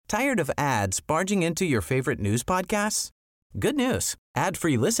Tired of ads barging into your favorite news podcasts? Good news.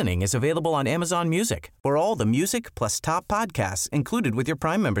 Ad-free listening is available on Amazon Music for all the music plus top podcasts included with your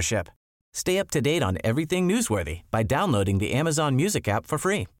Prime membership. Stay up to date on everything newsworthy by downloading the Amazon Music app for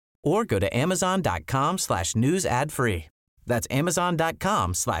free or go to amazon.com/news ad free. That's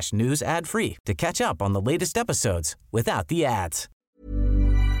amazon.com/news ad free to catch up on the latest episodes without the ads.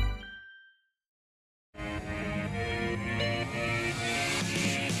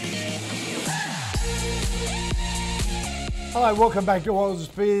 Hello, welcome back to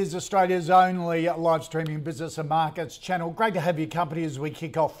Ausbiz, Australia's only live streaming business and markets channel. Great to have your company as we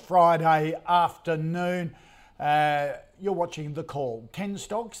kick off Friday afternoon. You're watching The Call. 10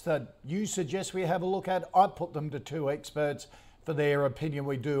 stocks that you suggest we have a look at. I put them to two experts for their opinion.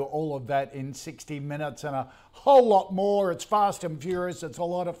 We do all of that in 60 minutes and a whole lot more. It's fast and furious. It's a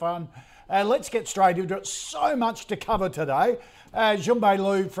lot of fun. Let's get straight into it. So much to cover today. Junbei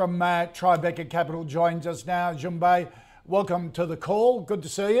Liu from Tribeca Capital joins us now. Junbei, welcome to The Call. Good to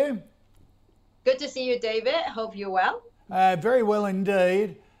see you. Good to see you, David. Hope you're well. Very well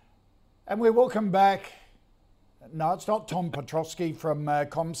indeed. And we welcome back, no, it's not Tom Petrosky from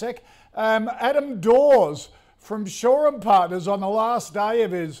ComSec, Adam Dawes from Shaw & Partners on the last day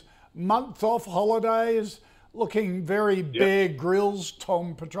of his month off holidays, looking very Bear Grylls,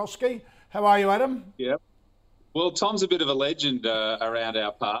 Tom Petrosky. How are you, Adam? Yep. Well, Tom's a bit of a legend around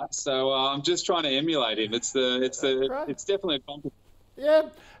our parts, so I'm just trying to emulate him. It's definitely a compliment. Yeah.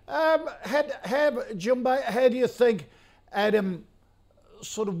 Junbei, how do you think Adam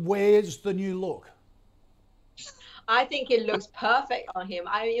sort of wears the new look? I think it looks perfect on him.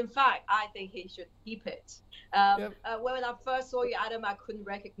 In fact, I think he should keep it. When I first saw you, Adam, I couldn't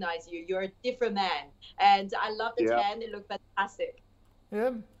recognize you. You're a different man, and I love the tan. It looked fantastic.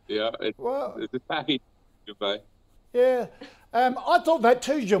 Yeah. Yeah. It's a package. Junbei. Yeah, I thought that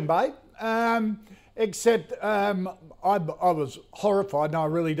too, Junbei, except I was horrified, and I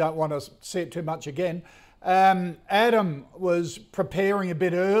really don't want to see it too much again. Adam was preparing a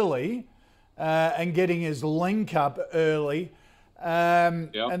bit early and getting his link up early,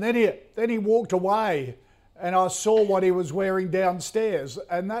 and then he walked away, and I saw what he was wearing downstairs,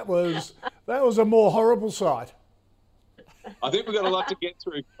 and that was a more horrible sight. I think we've got a lot to get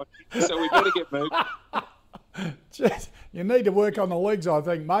through, so we better get moving. Just, you need to work on the legs, I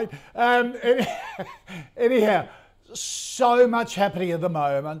think, mate. Anyhow, so much happening at the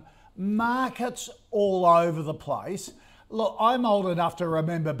moment. Markets all over the place. Look, I'm old enough to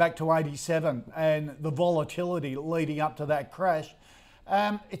remember back to 87 and the volatility leading up to that crash.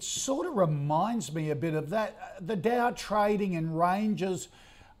 It sort of reminds me a bit of that. The Dow trading in ranges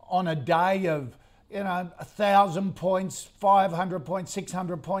on a day of 1,000 points, 500 points,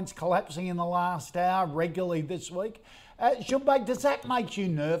 600 points collapsing in the last hour regularly this week. Junbei, does that make you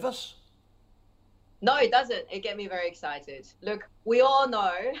nervous? No, it doesn't. It gets me very excited. Look, we all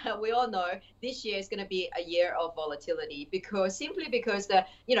know this year is going to be a year of volatility because the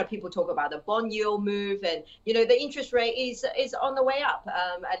people talk about the bond yield move and the interest rate is on the way up,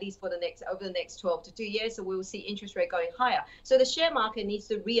 at least for over the next 12 to 2 years. So we will see interest rate going higher. So the share market needs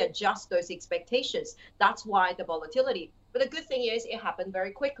to readjust those expectations. That's why the volatility. But the good thing is it happened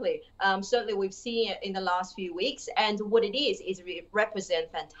very quickly. Certainly we've seen it in the last few weeks. And what it is it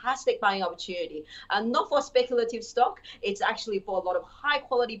represents fantastic buying opportunity. Not for speculative stock. It's actually for a lot of high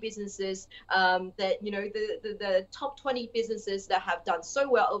quality businesses that, the top 20 businesses that have done so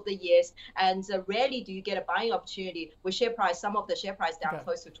well over the years. And rarely do you get a buying opportunity with some of the share price down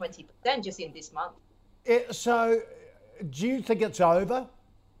close to 20% just in this month. So do you think it's over,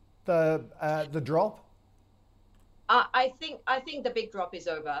 the drop? I think the big drop is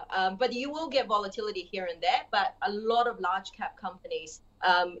over, but you will get volatility here and there. But a lot of large cap companies,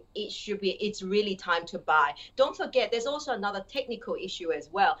 it's really time to buy. Don't forget, there's also another technical issue as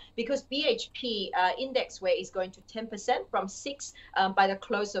well because BHP index weight is going to 10% from 6 by the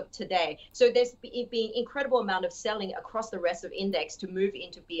close of today. So there's been incredible amount of selling across the rest of index to move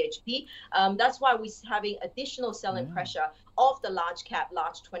into BHP. That's why we're having additional selling pressure of the large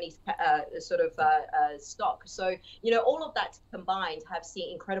 20 stock. So all of that combined have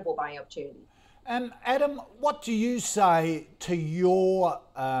seen incredible buying opportunity. Adam, what do you say to your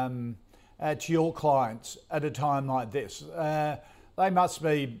clients at a time like this? They must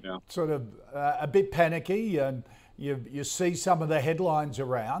be sort of a bit panicky, and you see some of the headlines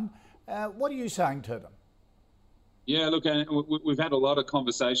around. What are you saying to them? Yeah, look, we've had a lot of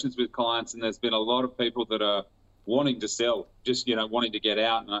conversations with clients, and there's been a lot of people that are wanting to sell, just wanting to get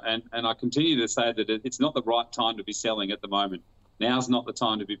out, and I continue to say that it's not the right time to be selling at the moment. Now's not the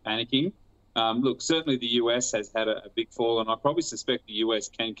time to be panicking. Look, certainly the US has had a big fall, and I probably suspect the US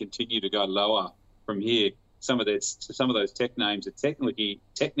can continue to go lower from here. Some of those tech names are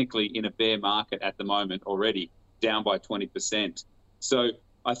technically in a bear market at the moment already, down by 20%. So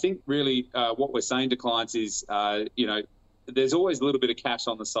I think really what we're saying to clients is, there's always a little bit of cash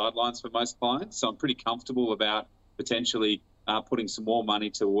on the sidelines for most clients. So I'm pretty comfortable about potentially putting some more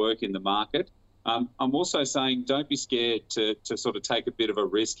money to work in the market. I'm also saying don't be scared to sort of take a bit of a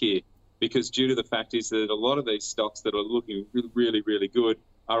risk here, because due to the fact is that a lot of these stocks that are looking really, really good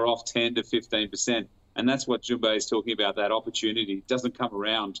are off 10 to 15%. And that's what Junbei is talking about, that opportunity. It doesn't come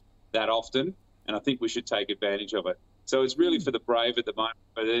around that often, and I think we should take advantage of it. So it's really for the brave at the moment,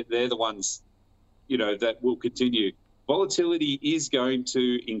 but they're the ones, that will continue. Volatility is going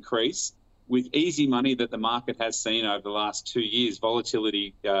to increase. With easy money that the market has seen over the last 2 years,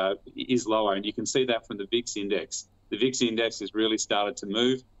 volatility is lower, and you can see that from the VIX index. The VIX index has really started to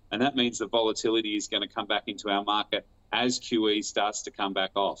move, and that means the volatility is going to come back into our market as QE starts to come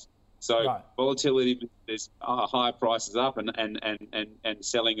back off. So right. Volatility, there's higher prices up and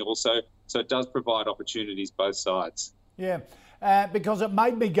selling also. So it does provide opportunities both sides. Yeah, because it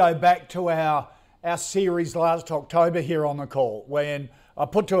made me go back to our series last October here on the call, when I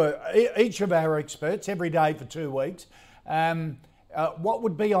put to each of our experts every day for 2 weeks what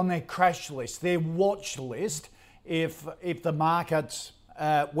would be on their crash list, their watch list, if the markets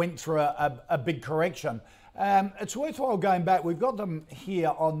went through a big correction. It's worthwhile going back. We've got them here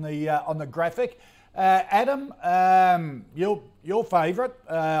on the graphic. Adam, your favourite,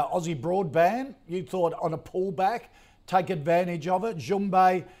 Aussie Broadband. You thought on a pullback, take advantage of it.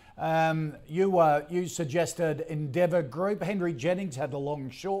 Junbei, you suggested Endeavour Group. Henry Jennings had the long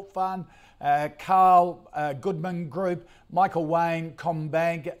short fund. Carl Goodman Group. Michael Wayne,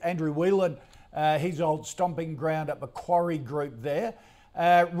 Combank. Andrew Whelan, his old stomping ground at Macquarie Group there.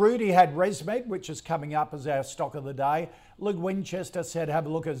 Rudy had ResMed, which is coming up as our stock of the day. Luke Winchester said have a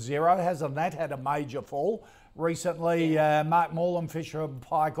look at Xero. Hasn't that had a major fall recently? Mark Morland, Fisher and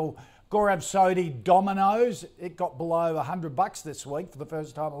Paykel. Gaurav Sodhi, Domino's, it got below $100 this week for the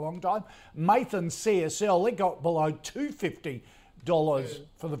first time in a long time. Mathan CSL, it got below $250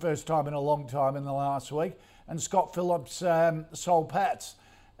 for the first time in a long time in the last week. And Scott Phillips sold Pats.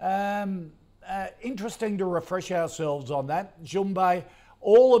 Interesting to refresh ourselves on that. Junbei,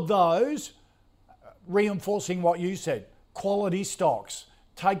 all of those reinforcing what you said, quality stocks.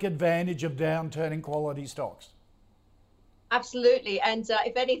 Take advantage of downturning quality stocks. Absolutely, and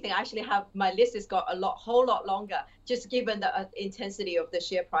if anything, I actually have my list has got whole lot longer, just given the intensity of the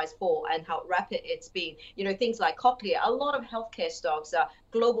share price fall and how rapid it's been. Things like Cochlear, a lot of healthcare stocks are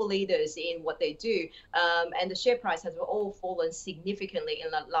global leaders in what they do, and the share price has all fallen significantly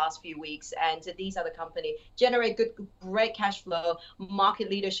in the last few weeks. And these other companies generate great cash flow, market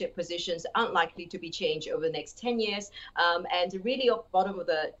leadership positions, unlikely to be changed over the next 10 years, and really off bottom of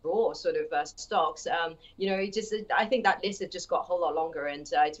the drawer sort of stocks. I think that list has just got a whole lot longer, and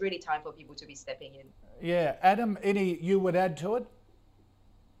it's really time for people to be stepping in. Yeah, Adam, any you would add to it?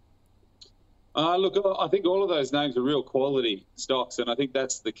 Look, I think all of those names are real quality stocks, and I think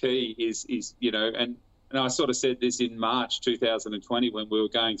that's the key. And I sort of said this in March 2020 when we were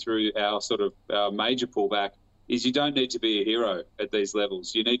going through our sort of major pullback. Is you don't need to be a hero at these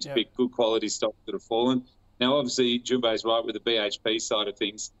levels. You need to pick good quality stocks that have fallen. Now, obviously, Junbei's right with the BHP side of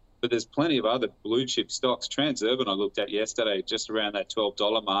things, but there's plenty of other blue chip stocks. Transurban I looked at yesterday, just around that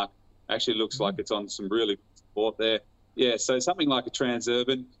 $12 mark. Actually looks like it's on some really good support there. Yeah, so something like a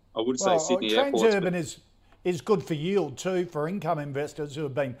Transurban, I would say Sydney Airport. Transurban is good for yield too, for income investors who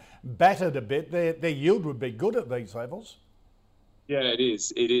have been battered a bit. Their yield would be good at these levels. Yeah, it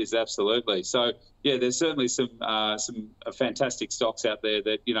is absolutely. So yeah, there's certainly some fantastic stocks out there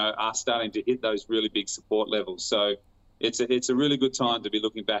that are starting to hit those really big support levels. So it's a really good time to be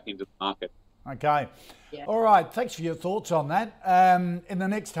looking back into the market. Okay. Yeah. All right. Thanks for your thoughts on that. In the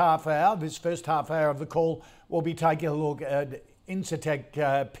next half hour, this first half hour of the call, we'll be taking a look at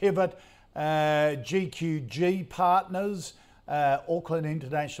Incitec Pivot, GQG Partners, Auckland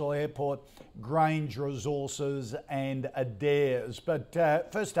International Airport, Grange Resources and Adairs. But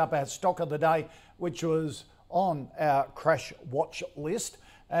first up, our stock of the day, which was on our crash watch list,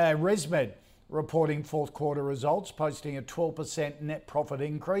 ResMed reporting fourth quarter results, posting a 12% net profit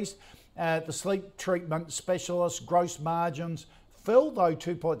increase. The sleep treatment specialist gross margins fell, though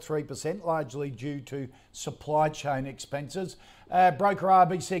 2.3%, largely due to supply chain expenses. Broker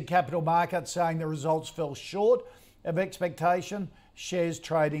RBC Capital Markets saying the results fell short of expectation. Shares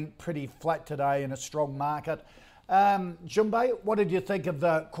trading pretty flat today in a strong market. Junbei, what did you think of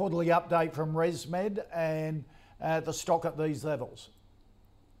the quarterly update from ResMed and the stock at these levels?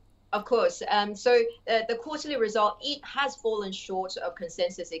 Of course. So the quarterly result, it has fallen short of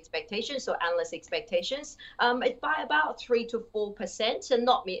consensus expectations, so analyst expectations, by about 3 to 4%, and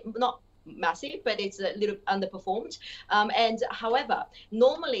not massive, but it's a little underperformed. And however,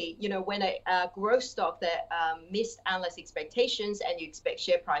 normally, when a growth stock that missed analyst expectations and you expect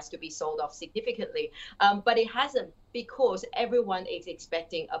share price to be sold off significantly, but it hasn't, because everyone is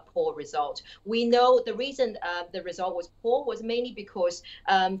expecting a poor result. We know the reason the result was poor was mainly because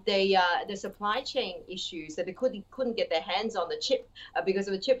the supply chain issues, that they couldn't get their hands on the chip because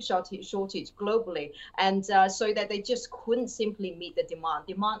of the chip shortage globally, and so that they just couldn't simply meet the demand.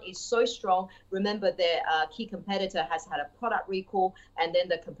 Demand is so strong. Remember, their key competitor has had a product recall, and then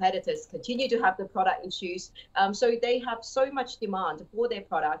the competitors continue to have the product issues. So they have so much demand for their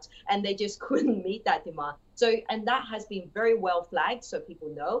product, and they just couldn't meet that demand. So, and that has been very well flagged, so people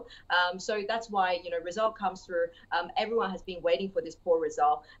know. So that's why, result comes through. Everyone has been waiting for this poor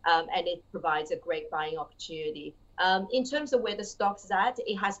result, and it provides a great buying opportunity. In terms of where the stock's at,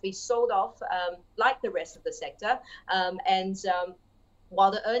 it has been sold off like the rest of the sector, while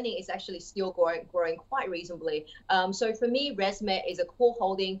the earning is actually still growing quite reasonably. So for me, ResMed is a core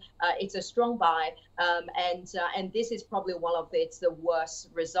holding. It's a strong buy, and this is probably one of the worst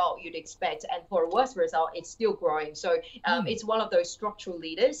result you'd expect. And for a worse result, it's still growing. So it's one of those structural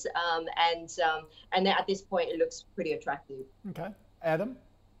leaders, and at this point, it looks pretty attractive. Okay, Adam.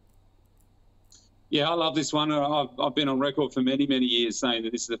 Yeah, I love this one. I've been on record for many, many years saying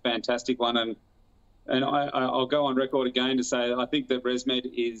that this is a fantastic one, and I'll go on record again to say I think that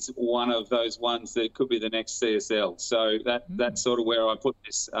ResMed is one of those ones that could be the next CSL. So that's sort of where I put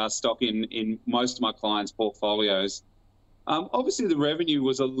this stock in most of my clients' portfolios. Obviously, the revenue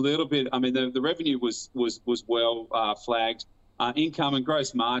was a little bit. I mean, the revenue was well flagged. Income and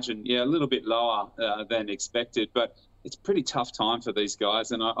gross margin, a little bit lower than expected, but it's a pretty tough time for these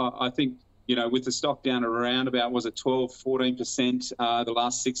guys. And I think, with the stock down around about, was it 12, 14% the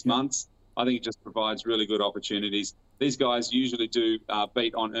last 6 months? I think it just provides really good opportunities. These guys usually do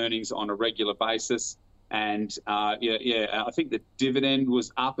beat on earnings on a regular basis. And, I think the dividend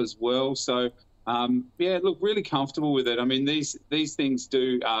was up as well. So, look, really comfortable with it. I mean, these things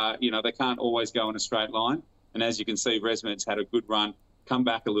do, they can't always go in a straight line. And as you can see, ResMed's had a good run, come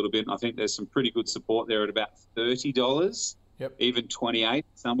back a little bit. And I think there's some pretty good support there at about $30, even 28,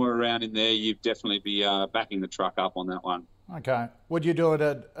 somewhere around in there. You'd definitely be backing the truck up on that one. Okay. Would you do it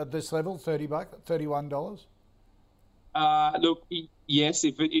at this level, $30, $31? Look, yes,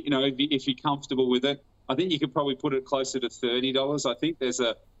 if you're comfortable with it. I think you could probably put it closer to $30. I think there's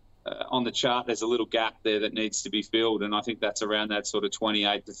on the chart, there's a little gap there that needs to be filled, and I think that's around that sort of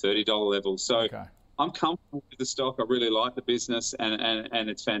 $28 to $30 level. So I'm comfortable with the stock. I really like the business, and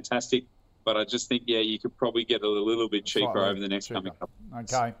it's fantastic. But I just think, you could probably get it a little bit cheaper over the next coming couple of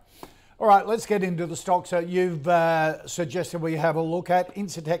months. Okay. All right, let's get into the stocks that you've suggested we have a look at.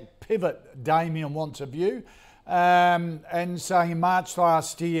 Incitec Pivot, Damien wants a view. And saying in March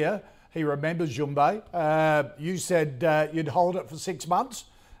last year, he remembers Jumbe, you said you'd hold it for 6 months.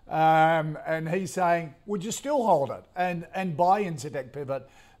 And he's saying, would you still hold it and buy Incitec Pivot,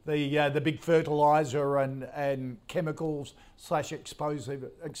 the big fertiliser and chemicals /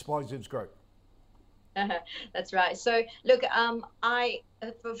 explosives group? That's right. So look,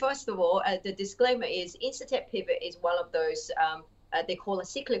 first of all, the disclaimer is Incitec Pivot is one of those they call a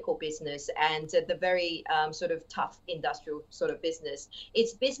cyclical business, and the very sort of tough industrial sort of business.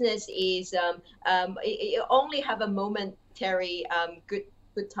 Its business is it only have a momentary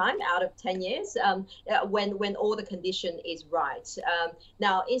good time out of 10 years when all the condition is right.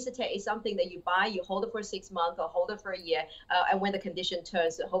 Now, Incitec is something that you buy, you hold it for 6 months or hold it for a year, and when the condition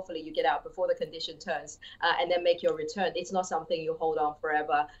turns, hopefully you get out before the condition turns and then make your return. It's not something you hold on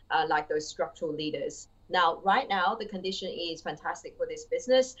forever like those structural leaders. Now, right now, the condition is fantastic for this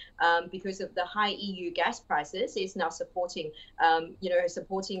business because of the high EU gas prices. It's now supporting,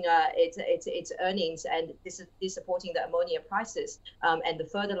 its earnings, and this is supporting the ammonia prices and the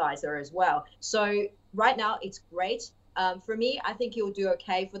fertilizer as well. So right now, it's great. For me, I think you'll do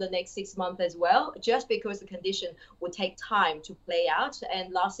okay for the next 6 months as well, just because the condition will take time to play out.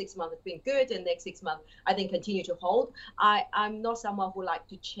 And last 6 months have been good, and next 6 months, I think, continue to hold. I'm not someone who like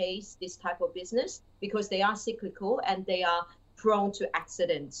to chase this type of business because they are cyclical and they are prone to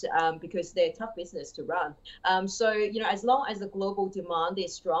accidents because they're a tough business to run. So, as long as the global demand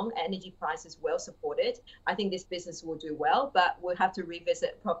is strong, energy prices well supported, I think this business will do well, but we'll have to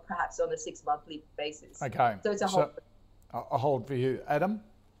revisit perhaps on a 6 monthly basis. Okay. So it's a hold. A hold for you. Adam?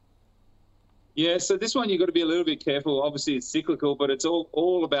 Yeah, so this one you've got to be a little bit careful. Obviously, it's cyclical, but it's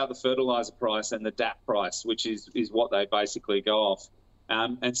all about the fertilizer price and the DAP price, which is what they basically go off.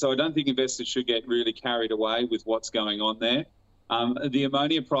 And so I don't think investors should get really carried away with what's going on there. The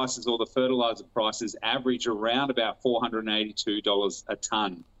ammonia prices or the fertilizer prices average around about $482 a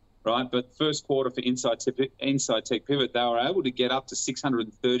tonne, right? But first quarter for Inside Tech Pivot, they were able to get up to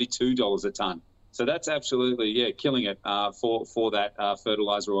 $632 a tonne. So that's absolutely, killing it for that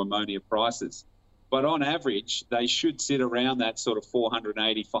fertilizer or ammonia prices. But on average, they should sit around that sort of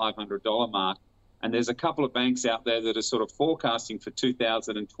 $480, $500 mark. And there's a couple of banks out there that are sort of forecasting for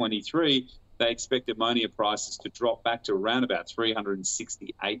 2023, they expect ammonia prices to drop back to around about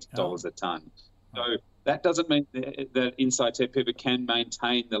 $368 a tonne. So that doesn't mean that Inside Tech Pivot can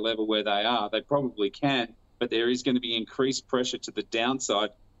maintain the level where they are. They probably can, but there is going to be increased pressure to the downside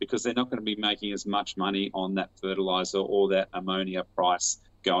because they're not going to be making as much money on that fertilizer or that ammonia price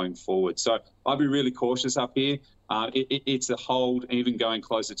going forward. So I'd be really cautious up here. It's a hold, even going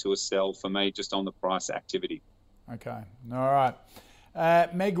closer to a sell for me, just on the price activity. Okay, all right.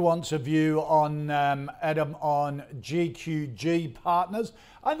 Meg wants a view on, Adam, on GQG Partners.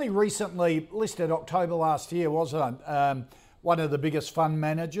 Only recently listed October last year, wasn't it? One of the biggest fund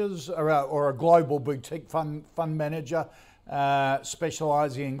managers or a global boutique fund manager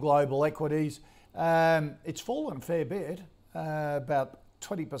specialising in global equities. It's fallen a fair bit, about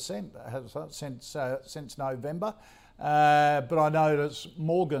 20% since November. But I noticed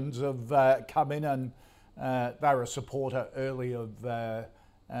Morgans have come in and they were a supporter early of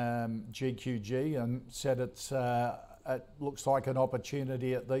GQG and said it looks like an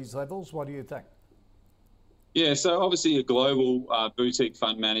opportunity at these levels. What do you think? Yeah, so obviously a global boutique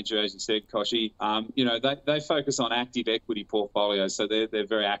fund manager, as you said, Koshi, they focus on active equity portfolios, so they're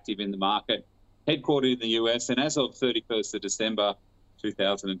very active in the market, headquartered in the US, and as of 31st of December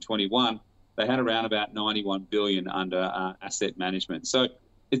 2021, they had around about 91 billion under asset management. So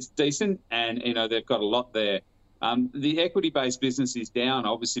it's decent, and they've got a lot there. The equity-based business is down,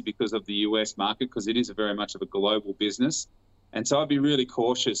 obviously, because of the US market, because it is very much of a global business. And so I'd be really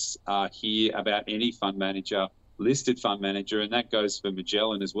cautious here about any fund manager, listed fund manager, and that goes for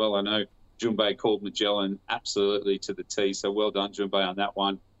Magellan as well. I know Junbei called Magellan absolutely to the T, so well done, Junbei, on that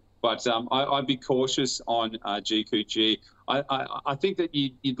one. But I'd be cautious on GQG. I think that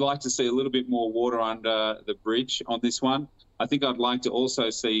you'd like to see a little bit more water under the bridge on this one. I think I'd like to also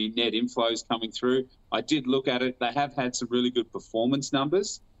see net inflows coming through. I did look at it. They have had some really good performance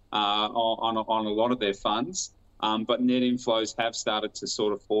numbers on a lot of their funds. But net inflows have started to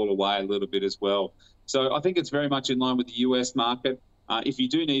sort of fall away a little bit as well. So I think it's very much in line with the US market. If you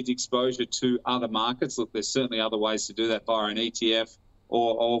do need exposure to other markets, look, there's certainly other ways to do that via an ETF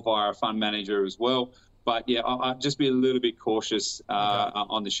or via a fund manager as well. But yeah, I'd just be a little bit cautious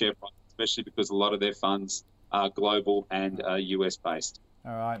on the share price, especially because a lot of their funds are global and US based.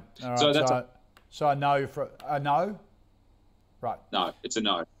 All right. So that's so a no for a no? Right. No, it's a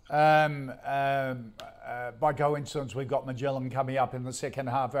no. By coincidence, we've got Magellan coming up in the second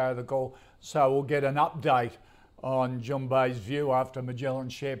half hour of the call, so we'll get an update on Junbei's view after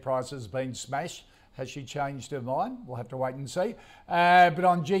Magellan's share price has been smashed. Has she changed her mind? We'll have to wait and see. But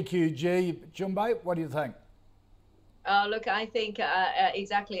on GQG, Junbei, what do you think? Look, I think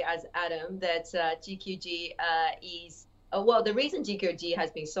exactly as Adam, that GQG is, the reason GQG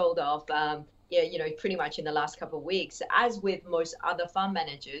has been sold off pretty much in the last couple of weeks, as with most other fund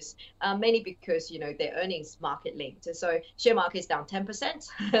managers, mainly because, their earnings market linked. So share market is down 10%,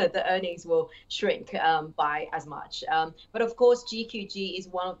 the earnings will shrink by as much. But of course, GQG is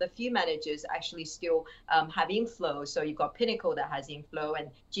one of the few managers actually still have inflow. So you've got Pinnacle that has inflow and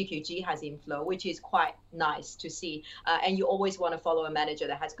GQG has inflow, which is quite nice to see. And you always want to follow a manager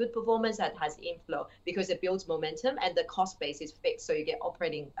that has good performance, that has inflow, because it builds momentum and the cost base is fixed. So you get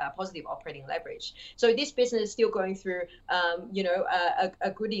positive operating leverage. So this business is still going through,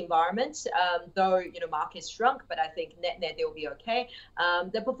 a good environment, though, markets shrunk, but I think net they'll be okay.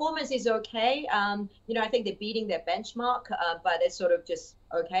 The performance is okay. I think they're beating their benchmark, but it's sort of just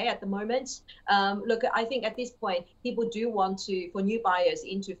okay at the moment. Look, I think at this point, people do want to, for new buyers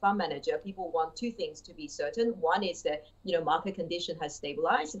into fund manager, people want two things to be certain. One is that, market condition has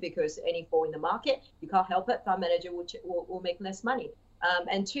stabilized, because any fall in the market, you can't help it, fund manager will make less money.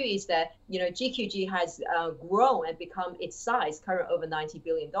 And two is that, GQG has grown and become its size, current over $90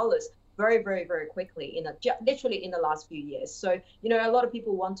 billion, very, very, very quickly, literally in the last few years. So, a lot of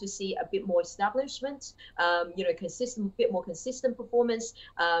people want to see a bit more establishment, bit more consistent performance,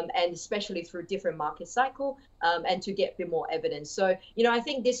 and especially through different market cycle, and to get a bit more evidence. So, I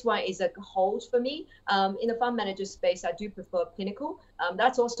think this one is a hold for me. In the fund manager space, I do prefer Pinnacle.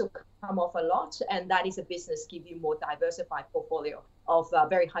 That's also come off a lot, and that is a business give you more diversified portfolio of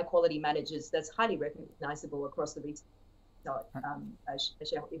very high quality managers that's highly recognizable across the retail.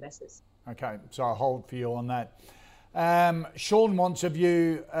 shareholder investors. Okay, so I'll hold for you on that. Sean wants a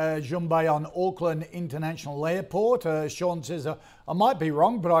view, Jumbay, on Auckland International Airport. Sean says, I might be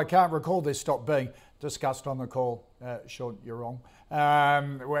wrong, but I can't recall this stock being discussed on the call. Sean, you're wrong.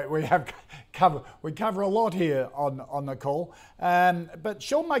 We cover a lot here on the call. But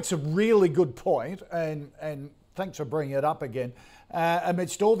Sean makes a really good point, and thanks for bringing it up again.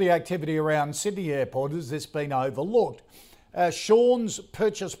 Amidst all the activity around Sydney Airport, has this been overlooked? Sean's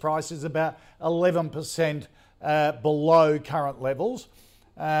purchase price is about 11% below current levels.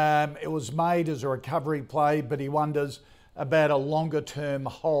 It was made as a recovery play, but he wonders about a longer term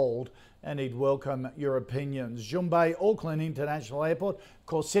hold, and he'd welcome your opinions. Jumbay, Auckland International Airport. Of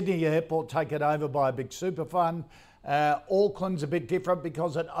course, Sydney Airport taken over by a big super fund. Auckland's a bit different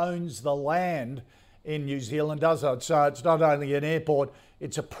because it owns the land in New Zealand, does it? So it's not only an airport,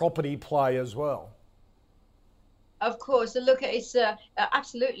 it's a property play as well. Of course, look, it's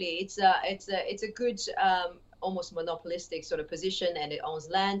absolutely, it's a good almost monopolistic sort of position, and it owns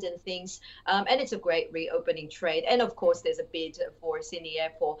land and things, and it's a great reopening trade. And of course, there's a bid for Sydney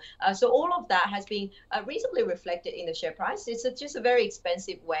Airport. So all of that has been reasonably reflected in the share price. It's just a very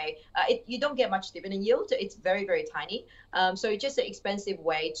expensive way. You don't get much dividend yield. It's very, very tiny. So it's just an expensive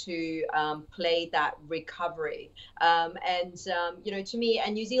way to play that recovery. To me,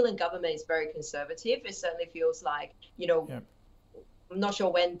 and New Zealand government is very conservative. It certainly feels like, Yep. I'm not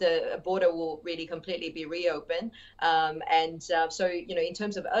sure when the border will really completely be reopened. So, in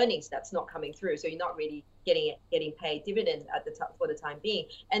terms of earnings, that's not coming through. So you're not really getting paid dividend for the time being.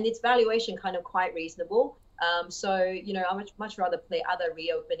 And its valuation kind of quite reasonable. I would much rather play other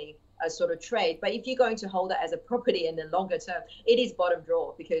reopening sort of trade. But if you're going to hold it as a property in the longer term, it is bottom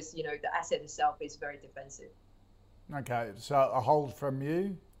drawer because, the asset itself is very defensive. Okay, so a hold from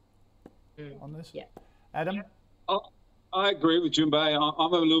you on this? Yeah. Adam? Yeah. I agree with Jumbay.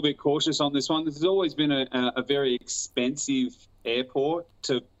 I'm a little bit cautious on this one. This has always been a very expensive airport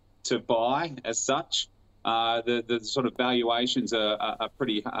to buy as such. The sort of valuations are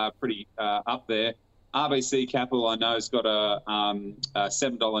pretty up there. RBC Capital, I know, has got a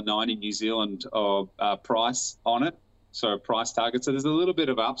 $7.90 New Zealand price on it, so a price target. So there's a little bit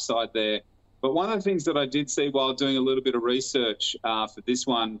of upside there. But one of the things that I did see while doing a little bit of research for this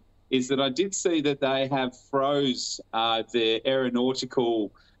one is that I did see that they have froze their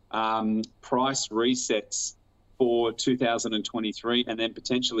aeronautical price resets for 2023 and then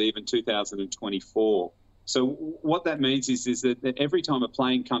potentially even 2024. So what that means is that every time a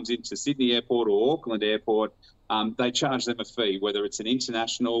plane comes into Sydney Airport or Auckland Airport, they charge them a fee, whether it's an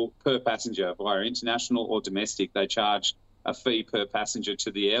international per passenger via international or domestic. They charge a fee per passenger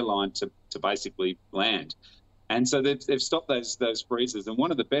to the airline to basically land. And so they've stopped those freezes. And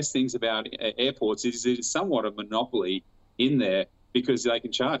one of the best things about airports is it is somewhat a monopoly in there because they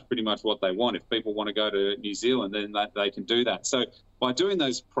can charge pretty much what they want. If people want to go to New Zealand, then they can do that. So by doing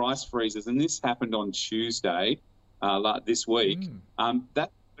those price freezes, and this happened on Tuesday this week,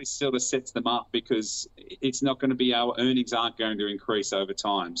 that sort of sets them up because it's not going to be our earnings aren't going to increase over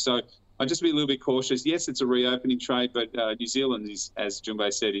time. So I'd just be a little bit cautious. Yes, it's a reopening trade, but New Zealand is, as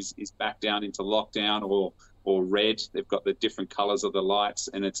Jumbay said, is back down into lockdown or red. They've got the different colours of the lights,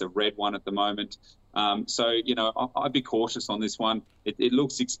 and it's a red one at the moment. I'd be cautious on this one. It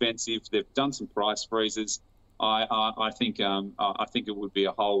looks expensive. They've done some price freezes. I think it would be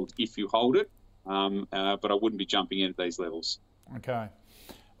a hold if you hold it, but I wouldn't be jumping in at these levels. Okay.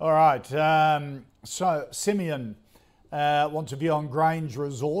 All right. So Simeon wants a view on Grange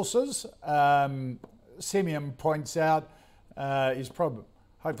Resources. Simeon points out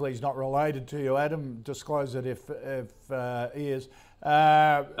hopefully he's not related to you, Adam. Disclose it if he is.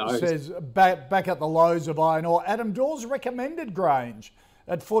 Says back at the lows of iron ore. Adam Dawes recommended Grange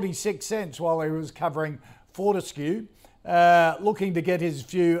at 46 cents while he was covering Fortescue. Looking to get his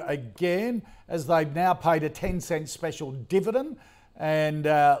view again as they've now paid a 10-cent special dividend and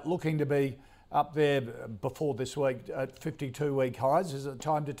looking to be up there before this week at 52-week highs. Is it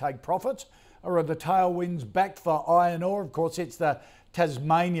time to take profits? Or are the tailwinds back for iron ore? Of course, it's the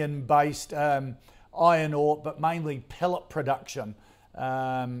Tasmanian-based iron ore, but mainly pellet production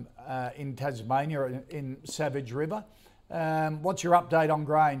in Tasmania, in Savage River. What's your update on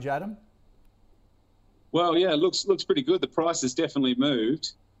Grange, Adam? Well, yeah, it looks pretty good. The price has definitely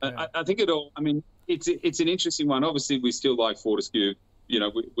moved. Yeah. I think it's an interesting one. Obviously, we still like Fortescue. We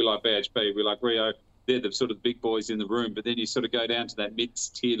like BHP, we like Rio. They're the sort of big boys in the room. But then you sort of go down to that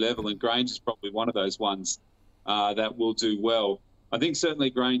mid-tier level, and Grange is probably one of those ones that will do well. I think certainly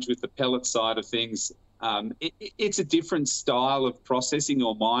Grange with the pellet side of things, it's a different style of processing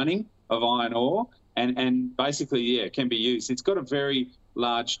or mining of iron ore. and basically, yeah, it can be used. It's got a very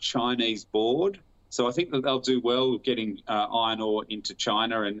large Chinese board, so I think that they'll do well getting iron ore into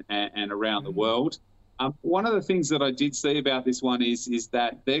China and around the world. One of the things that I did see about this one is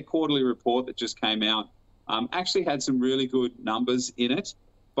that their quarterly report that just came out actually had some really good numbers in it.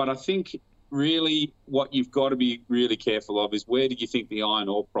 But I think really what you've got to be really careful of is where do you think the iron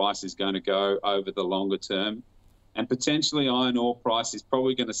ore price is going to go over the longer term? And potentially iron ore price is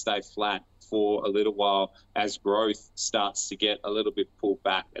probably going to stay flat for a little while as growth starts to get a little bit pulled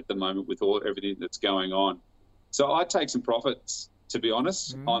back at the moment with everything that's going on. So I'd take some profits, to be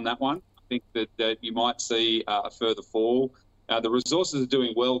honest, on that one. I think that you might see a further fall. The resources are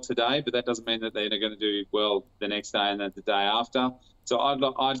doing well today, but that doesn't mean that they're going to do well the next day and then the day after. So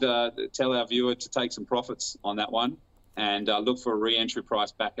I'd tell our viewer to take some profits on that one and look for a re-entry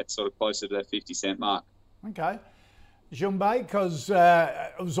price back at sort of closer to that 50-cent mark. Okay. Junbei, because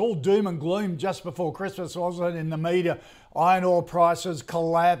it was all doom and gloom just before Christmas, wasn't it, in the media? Iron ore prices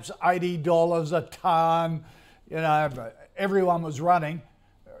collapsed, $80 a tonne, everyone was running.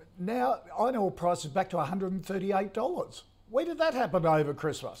 Now iron ore prices back to $138. Where did that happen over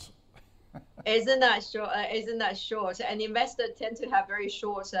Christmas? Isn't that short? And investors tend to have very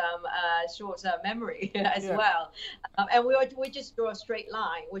short memory as well. And we just draw a straight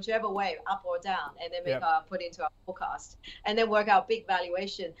line, whichever way, up or down, and then put into our forecast, and then work out big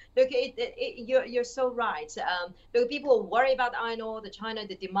valuation. Look, you're so right. Look, people worry about iron ore,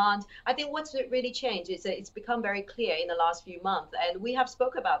 the demand. I think what's really changed is that it's become very clear in the last few months, and we have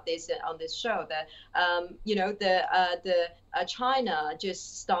spoke about this on this show that China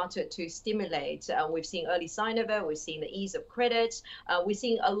just started to stimulate. We've seen early sign of it. We've seen the ease of credit. We've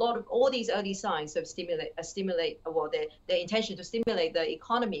seen a lot of all these early signs of their intention to stimulate the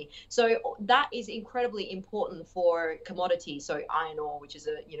economy. So that is incredibly important for commodities. So iron ore, which is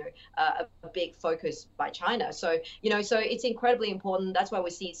a big focus by China. So so it's incredibly important. That's why we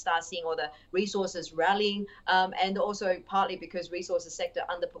start seeing all the resources rallying, and also partly because resources sector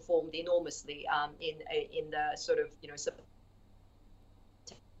underperformed enormously in the sort of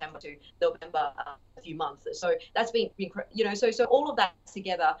September to November, a few months. So that's been so all of that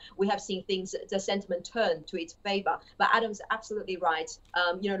together, we have seen the sentiment turn to its favor. But Adam's absolutely right.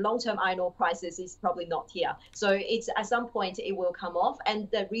 Long-term iron ore prices is probably not here. So it's at some point it will come off, and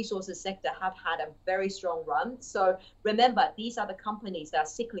the resources sector have had a very strong run. So remember, these are the companies that are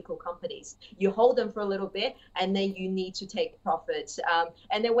cyclical companies. You hold them for a little bit, and then you need to take profits.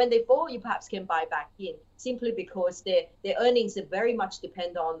 And then when they fall, you perhaps can buy back in, simply because their earnings very much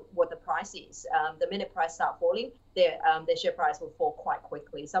depend on what the price is. The minute price start falling, their share price will fall quite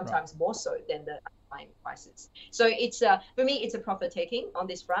quickly, sometimes more so than the underlying prices. So it's for me, it's a profit taking on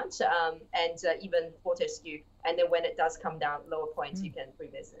this front, and even Fortescue. And then when it does come down lower points, you can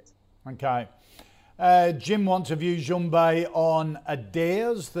revisit. Okay. Jim wants a view, Junbei, on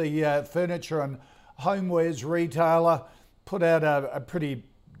Dawes, the furniture and homewares retailer, put out a pretty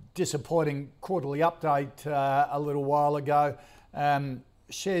disappointing quarterly update a little while ago.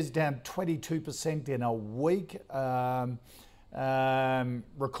 Shares down 22% in a week.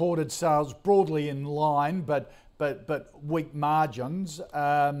 Recorded sales broadly in line, but weak margins.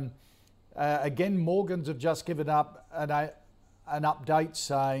 Again, Morgans have just given up an update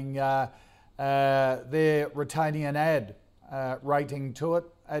saying they're retaining an ad rating to it.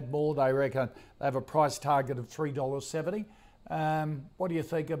 Add more, they reckon. They have a price target of $3.70. What do you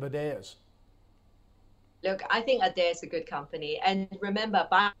think of Dawes? Look, I think Dawes is a good company. And remember,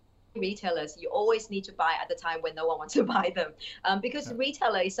 buying retailers, you always need to buy at the time when no one wants to buy them. Because the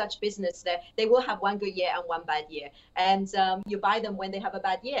retailer is such business that they will have one good year and one bad year. And you buy them when they have a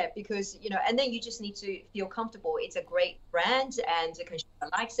bad year because, and then you just need to feel comfortable. It's a great brand and the consumer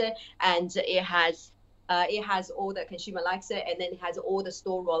likes it. And it has all the consumer likes it, and then it has all the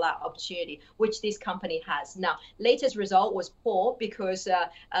store rollout opportunity, which this company has. Now, latest result was poor because a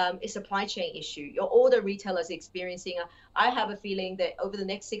supply chain issue. All the retailers experiencing. I have a feeling that over the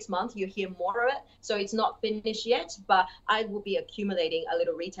next 6 months, you'll hear more of it. So it's not finished yet, but I will be accumulating a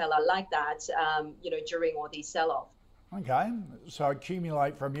little retailer like that, during all these sell-off. Okay, so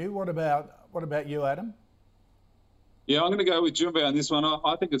accumulate from you. What about you, Adam? Yeah, I'm going to go with Junbei on this one.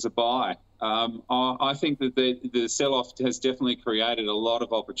 I think it's a buy. I think that the sell-off has definitely created a lot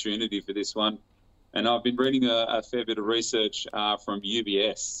of opportunity for this one. And I've been reading a fair bit of research from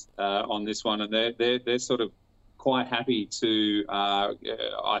UBS on this one, and they're sort of quite happy to,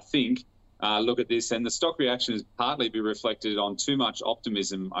 I think, look at this. And the stock reaction has partly been reflected on too much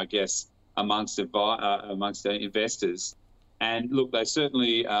optimism, I guess, amongst the investors. And look, they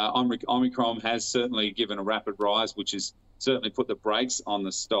certainly, Omicron has certainly given a rapid rise, which has certainly put the brakes on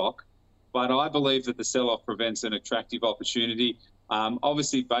the stock. But I believe that the sell-off prevents an attractive opportunity,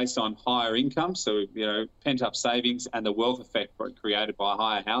 obviously based on higher income, so, pent-up savings and the wealth effect created by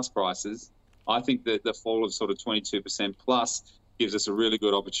higher house prices. I think that the fall of sort of 22% plus gives us a really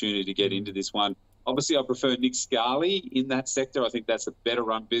good opportunity to get into this one. Obviously, I prefer Nick Scali in that sector. I think that's a better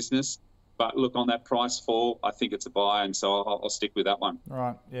run business. But look, on that price fall, I think it's a buy, and so I'll stick with that one.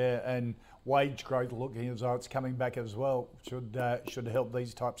 Right, yeah, and wage growth looking as though it's coming back as well should help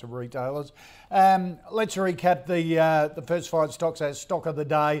these types of retailers. Let's recap the first 5 stocks as stock of the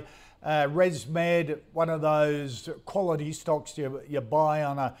day. ResMed, one of those quality stocks you buy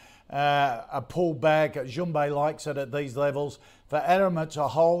on a pullback. Junbei likes it at these levels. For Adam, it's a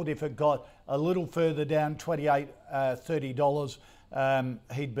hold. If it got a little further down, $28, $30,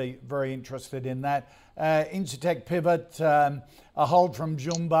 he'd be very interested in that. Incitec Pivot, a hold from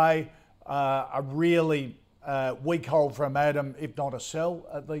Junbei, a really weak hold from Adam, if not a sell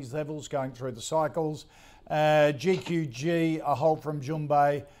at these levels going through the cycles. GQG, a hold from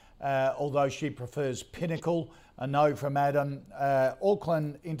Junbei, although she prefers Pinnacle, a no from Adam.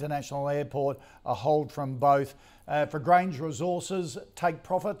 Auckland International Airport, a hold from both. For Grange Resources, take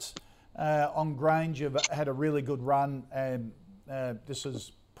profits on Grange. You've had a really good run, and this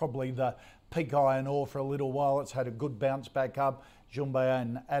is probably the peak iron ore for a little while. It's had a good bounce back up. Junbei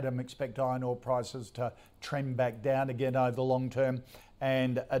and Adam expect iron ore prices to trend back down again over the long term.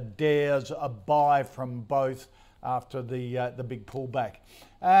 And Adairs, a buy from both after the big pullback.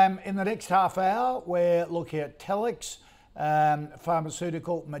 In the next half hour, we're looking at Telix,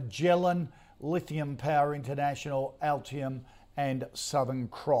 Pharmaceutical, Magellan, Lithium Power International, Altium, and Southern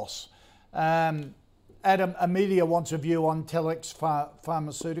Cross. Adam, Amelia wants a view on Telix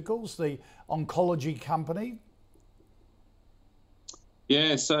Pharmaceuticals, the oncology company.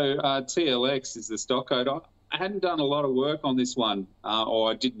 Yeah, so TLX is the stock code. I hadn't done a lot of work on this one,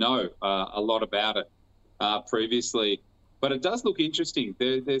 or I did know a lot about it previously, but it does look interesting.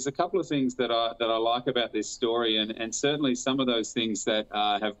 There's a couple of things that I like about this story, and certainly some of those things that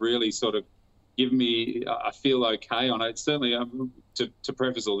have really sort of given me I feel okay on it. Certainly, to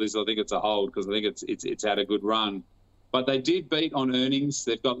preface all this, I think it's a hold because I think it's had a good run. But they did beat on earnings.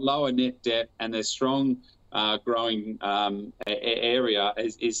 They've got lower net debt, and their strong growing area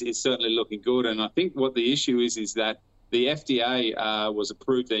is certainly looking good. And I think what the issue is that the FDA was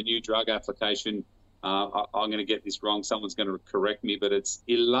approved their new drug application. I'm going to get this wrong. Someone's going to correct me, but it's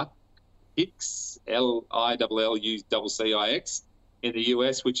Illuccix, Lillulcix, in the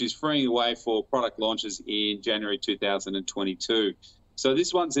US, which is freeing the way for product launches in January 2022. So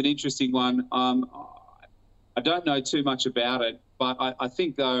this one's an interesting one. I don't know too much about it, but I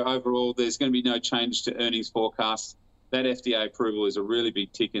think, though, overall, there's going to be no change to earnings forecasts. That FDA approval is a really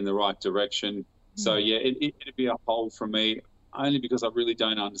big tick in the right direction. So, yeah, it'd be a hold from me, only because I really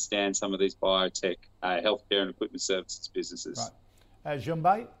don't understand some of these biotech, healthcare and equipment services businesses. Right.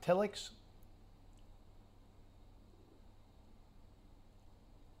 Junbei, Telix?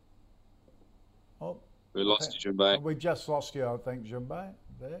 Oh, we lost you, Junbei. We just lost you, I think, Junbei.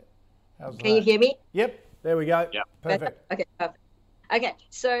 There. How's Can you hear me? Yep. There we go. Yeah. Perfect. Okay, perfect. Okay,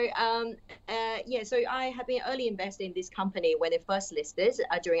 so so I have been early investor in this company when it first listed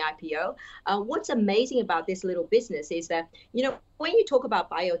during IPO. What's amazing about this little business is that, when you talk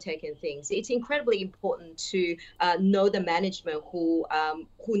about biotech and things, it's incredibly important to know the management who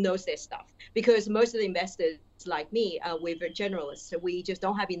knows their stuff, because most of the investors like me, we're generalists, so we just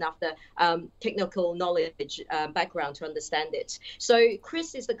don't have enough the technical knowledge background to understand it. So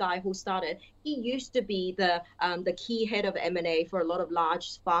Chris is the guy who started. He used to be the key head of M&A for a lot of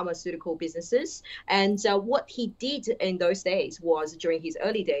large pharmaceutical businesses, and what he did in those days was, during his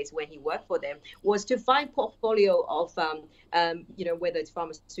early days when he worked for them, was to find portfolio of whether it's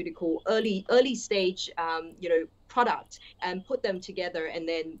pharmaceutical early stage product, and put them together, and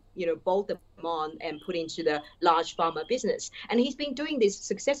then bolt them on and put into the large pharma business. And he's been doing this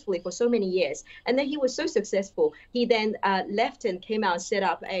successfully for so many years. And then he was so successful, he then left and came out and set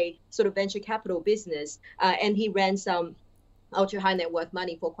up a sort of venture capital business, and he ran some ultra high net worth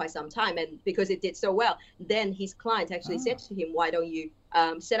money for quite some time. And because it did so well, then his client actually said to him, why don't you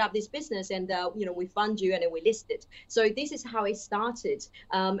set up this business, and we fund you, and then we list it. So this is how it started.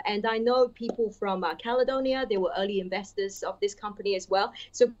 And I know people from Caledonia, they were early investors of this company as well.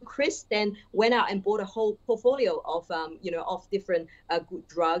 So Chris then went out and bought a whole portfolio of of different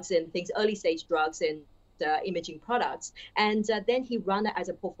drugs and things, early stage drugs and imaging products, and then he ran it as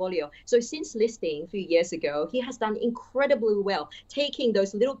a portfolio. So since listing a few years ago, he has done incredibly well, taking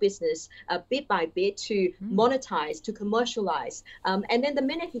those little business bit by bit to monetize, to commercialize. And then the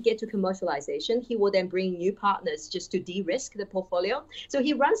minute he gets to commercialization, he will then bring new partners just to de-risk the portfolio. So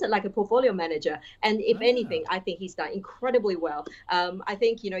he runs it like a portfolio manager. And if anything, I think he's done incredibly well. I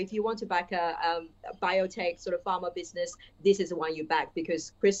think, if you want to back a biotech sort of pharma business, this is the one you back,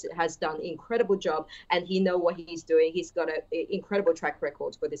 because Chris has done an incredible job and he knows what he's doing. He's got an incredible track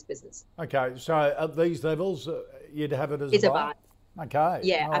record for this business. Okay, so at these levels, you'd have it as it's a buy? Okay.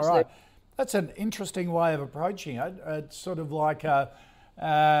 Yeah, all absolutely. Right. That's an interesting way of approaching it. It's sort of like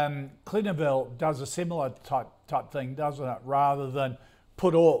Clinuvel does a similar type thing, doesn't it? Rather than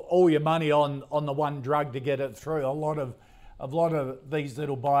put all your money on the one drug to get it through. A lot of these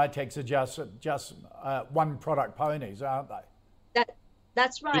little biotechs are just one product ponies, aren't they?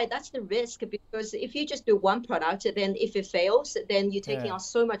 That's right. That's the risk, because if you just do one product, then if it fails, then you're taking on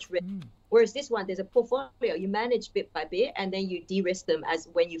so much risk. Whereas this one, there's a portfolio. You manage bit by bit, and then you de-risk them as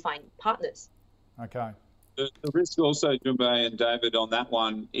when you find partners. Okay. The risk also, Junbei and David, on that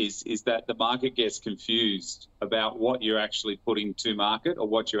one is that the market gets confused about what you're actually putting to market or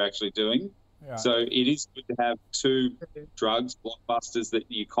what you're actually doing. Yeah. So it is good to have two drugs, blockbusters, that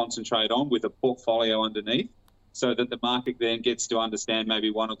you concentrate on with a portfolio underneath, so that the market then gets to understand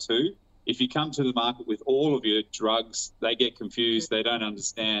maybe one or two. If you come to the market with all of your drugs, they get confused, they don't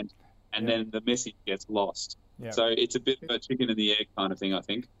understand, and then the message gets lost. Yep. So it's a bit of a chicken and the egg kind of thing, I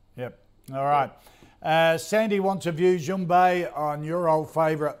think. Yep. All right. Sandy wants a view, Junbei, on your old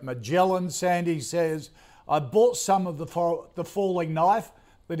favourite Magellan. Sandy says, I bought some of the falling knife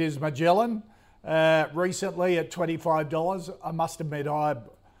that is Magellan recently at $25. I must admit, I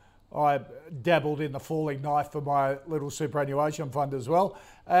dabbled in the falling knife for my little superannuation fund as well.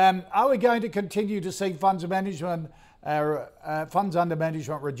 Are we going to continue to see funds under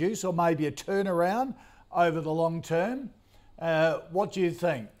management reduce, or maybe a turnaround over the long term? What do you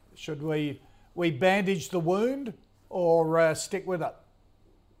think? Should we bandage the wound or stick with it?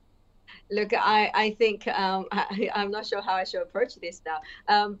 Look, I think I'm not sure how I should approach this now,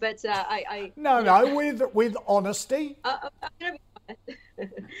 but I No, with honesty. I'm gonna be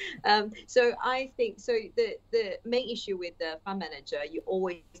so I think the main issue with the fund manager you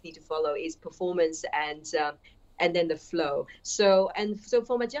always need to follow is performance and then the flow. So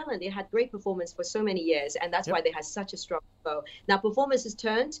for Magellan, they had great performance for so many years, and that's why they had such a strong flow. Now performance has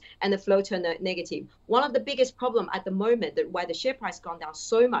turned and the flow turned negative. One of the biggest problem at the moment why the share price gone down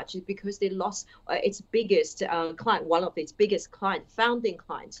so much is because they lost its biggest client, one of its biggest founding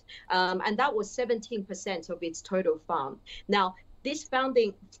clients, and that was 17% of its total fund. Now this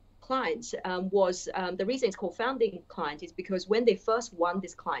founding client was the reason it's called founding client is because when they first won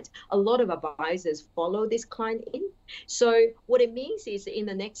this client, a lot of advisors follow this client in. So what it means is in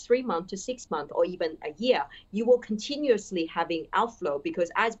the next 3 months to 6 months or even a year, you will continuously having outflow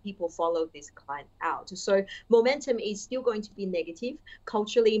because as people follow this client out. So momentum is still going to be negative.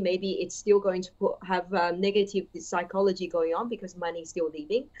 Culturally, maybe it's still going to have negative psychology going on because money is still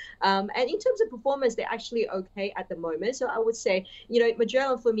leaving. And in terms of performance, they're actually okay at the moment. So I would say,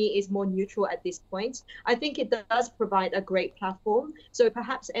 Magellan for me is more neutral at this point. I think it does provide a great platform. So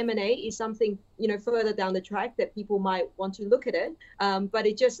perhaps M&A is something, further down the track that people might want to look at it. But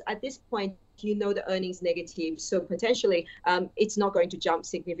it just, at this point, the earnings negative. So potentially it's not going to jump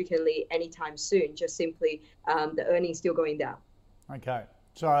significantly anytime soon, just simply the earnings still going down. Okay.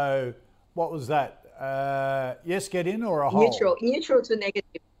 So what was that? Yes, get in or a hold? Neutral to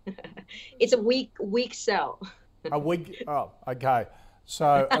negative. It's a weak sell. A weak, oh, okay.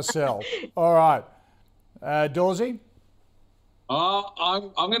 So a sell. All right. Dawesy?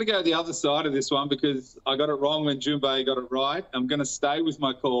 I'm going to go the other side of this one because I got it wrong when Junbei got it right. I'm going to stay with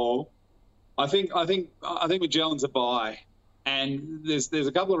my call. I think Magellan's a buy, and there's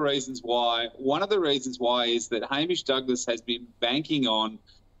a couple of reasons why. One of the reasons why is that Hamish Douglass has been banking on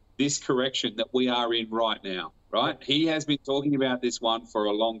this correction that we are in right now. Right? He has been talking about this one for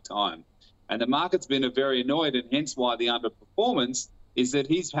a long time, and the market's been very annoyed, and hence why the underperformance is that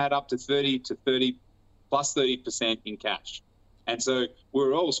he's had up to 30% in cash. And so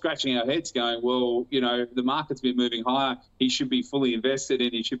we're all scratching our heads going, well, the market's been moving higher. He should be fully invested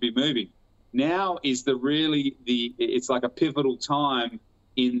and he should be moving. Now is it's like a pivotal time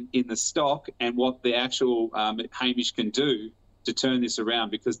in the stock and what the actual Hamish can do to turn this around,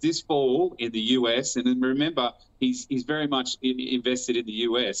 because this fall in the US, and then remember, he's very much invested in the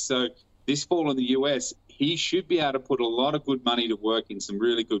US. So this fall in the US, he should be able to put a lot of good money to work in some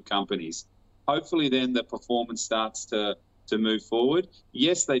really good companies. Hopefully then the performance starts to move forward.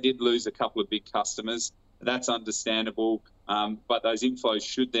 Yes, they did lose a couple of big customers, That's understandable, but those inflows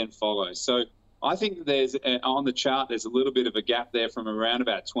should then follow. So I think there's on the chart, there's a little bit of a gap there from around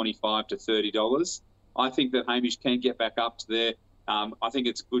about $25 to $30. I think that Hamish can get back up to there. I think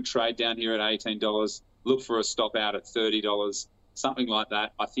it's a good trade down here at $18. Look for a stop out at $30, something like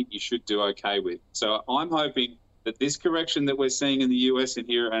that. I think you should do okay with. So I'm hoping that this correction that we're seeing in the US and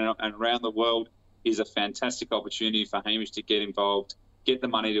here and around the world is a fantastic opportunity for Hamish to get involved, get the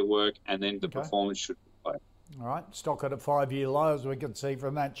money to work, and then the performance should play. All right, stock at a 5-year low, as we can see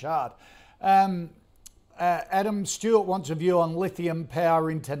from that chart. Adam Stewart wants a view on Lithium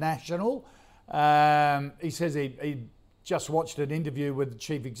Power International. He says he just watched an interview with the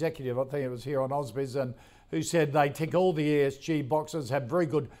chief executive, I think it was here on Ausbiz, and who said they tick all the ESG boxes, have very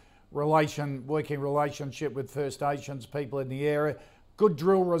good working relationship with First Nations people in the area, good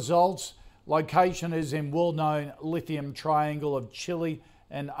drill results. Location is in well-known lithium triangle of Chile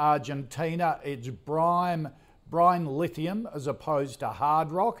and Argentina. It's brine lithium as opposed to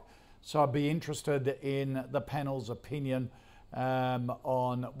hard rock. So I'd be interested in the panel's opinion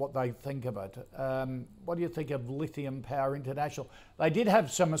on what they think of it. What do you think of Lithium Power International? They did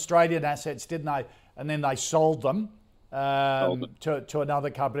have some Australian assets, didn't they? And then they sold them to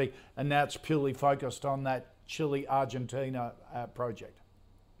another company, and now it's purely focused on that Chile-Argentina project.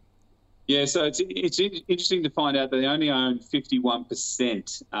 Yeah, so it's interesting to find out that they only own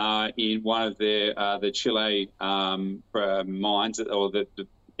 51% in one of their the Chile mines or the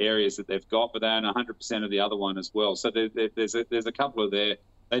areas that they've got, but they own 100% of the other one as well. So there's a couple of there.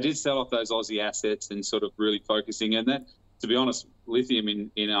 They did sell off those Aussie assets and sort of really focusing, and that, to be honest, lithium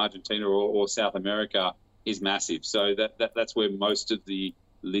in Argentina or South America is massive. So that's where most of the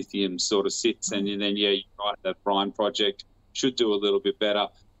lithium sort of sits. And then you're right, that brine project should do a little bit better.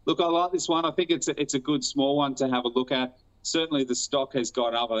 Look, I like this one. I think it's a good small one to have a look at. Certainly the stock has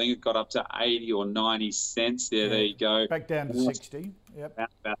got up. I think it got up to 80 or 90 cents. There you go. Back down to 60. Yep.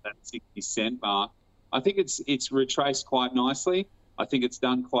 About that 60 cent mark. I think it's retraced quite nicely. I think it's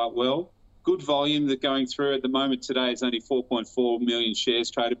done quite well. Good volume that going through at the moment today. It's only 4.4 million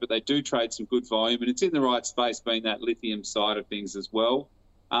shares traded, but they do trade some good volume, and it's in the right space, being that lithium side of things as well.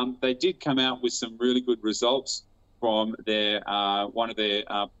 They did come out with some really good results from their one of their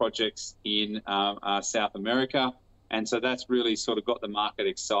projects in South America. And so that's really sort of got the market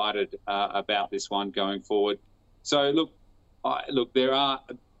excited about this one going forward. So look, there are,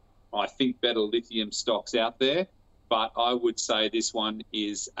 I think, better lithium stocks out there, but I would say this one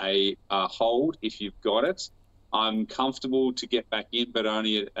is a hold if you've got it. I'm comfortable to get back in, but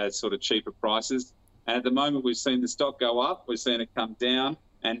only at sort of cheaper prices. And at the moment, we've seen the stock go up, we've seen it come down,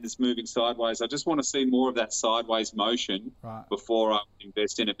 and it's moving sideways. I just want to see more of that sideways motion before I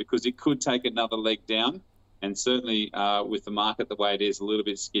invest in it, because it could take another leg down. And certainly with the market the way it is, a little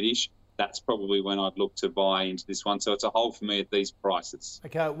bit skittish, that's probably when I'd look to buy into this one. So it's a hold for me at these prices.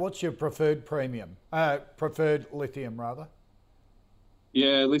 Okay, what's your preferred preferred lithium, rather?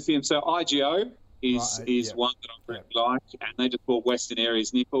 Yeah, lithium. So IGO is one that I really like, and they just bought Western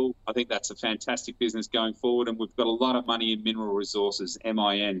Areas Nickel. I think that's a fantastic business going forward, and we've got a lot of money in mineral resources,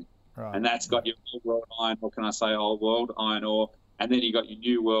 MIN, and that's got your old world iron, or can I say old world iron ore, and then you got your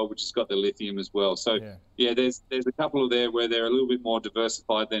new world, which has got the lithium as well. So there's a couple of there where they're a little bit more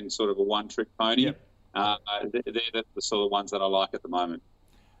diversified than sort of a one-trick pony. They're the sort of ones that I like at the moment.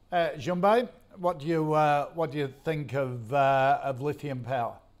 Jumbe, what do you think of lithium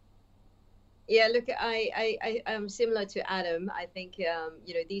power? Yeah, look, I am similar to Adam. I think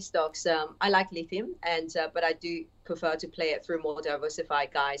these stocks. I like lithium, but I do prefer to play it through more diversified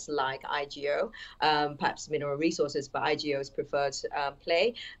guys like IGO, perhaps mineral resources, but IGO is preferred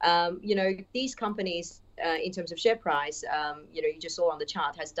play. These companies, in terms of share price, you just saw on the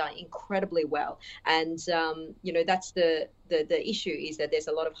chart, has done incredibly well, and that's the issue, is that there's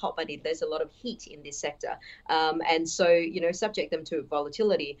a lot of hot money, there's a lot of heat in this sector, and so subject them to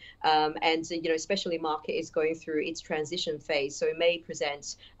volatility, and especially market is going through its transition phase, so it may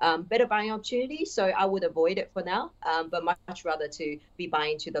present better buying opportunities. So I would avoid it for now, but much rather to be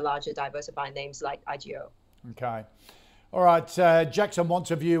buying to the larger diversified names like IGO. Okay. All right, Jackson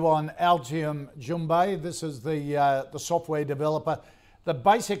wants a view on Altium Jumbe. This is the software developer that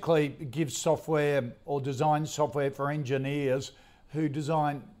basically gives software or designs software for engineers who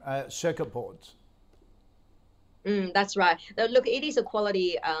design circuit boards. That's right. Now, look, it is a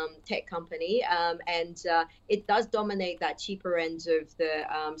quality tech company, and it does dominate that cheaper end of the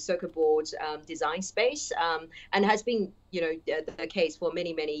circuit board design space, and has been the case for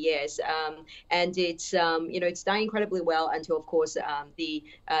many, many years. And it's it's done incredibly well until, of course, the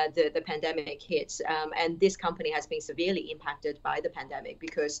pandemic hits. And this company has been severely impacted by the pandemic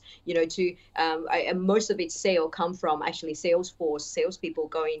because, most of its sale come from actually salespeople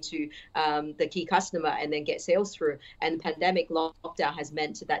going to the key customer and then get sales through. And pandemic lockdown has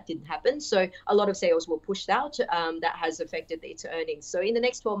meant that didn't happen. So a lot of sales were pushed out. That has affected its earnings. So in the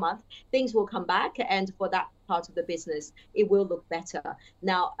next 12 months, things will come back. And for that part of the business, it will look better.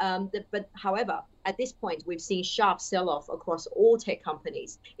 Now, but however, at this point, we've seen sharp sell-off across all tech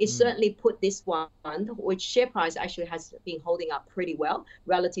companies. It certainly put this one, which share price actually has been holding up pretty well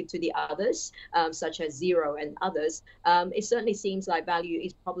relative to the others, such as Zero and others. It certainly seems like value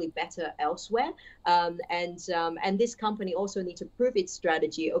is probably better elsewhere. And this company also needs to prove its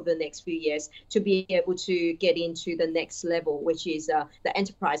strategy over the next few years to be able to get into the next level, which is the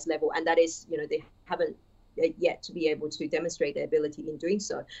enterprise level. And that is, they haven't yet to be able to demonstrate their ability in doing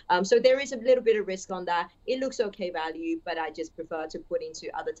so. So there is a little bit of risk on that. It looks okay value, but I just prefer to put into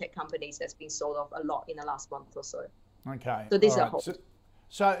other tech companies that's been sold off a lot in the last month or so. Okay. So these are hold.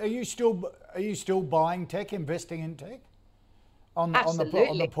 So are you still buying tech, investing in tech on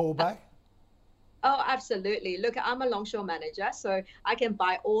the pullback? Oh, absolutely. Look, I'm a long short manager, so I can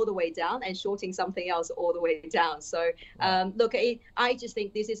buy all the way down and shorting something else all the way down. So, look, I just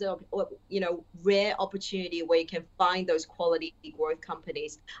think this is a rare opportunity where you can find those quality growth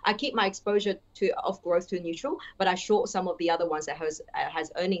companies. I keep my exposure of growth to neutral, but I short some of the other ones that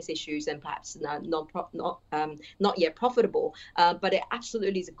has earnings issues and perhaps not yet profitable. But it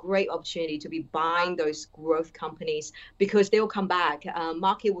absolutely is a great opportunity to be buying those growth companies because they'll come back.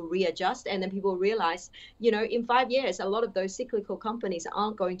 Market will readjust, and then people will realize, in 5 years, a lot of those cyclical companies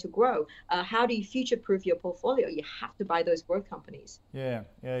aren't going to grow. How do you future-proof your portfolio? You have to buy those growth companies. Yeah.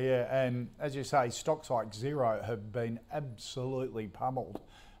 And as you say, stocks like Zero have been absolutely pummeled.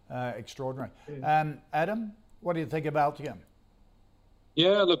 Extraordinary. Adam, what do you think about Altium?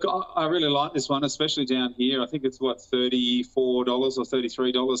 Yeah, look, I really like this one, especially down here. I think it's, $34 or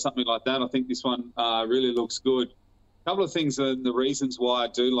 $33, something like that. I think this one really looks good. A couple of things, and the reasons why I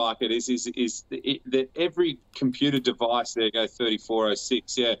do like it is that every computer device, there you go,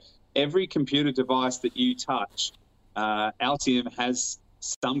 3406, yeah, every computer device that you touch, Altium has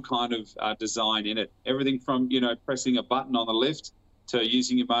some kind of design in it. Everything from, pressing a button on the lift to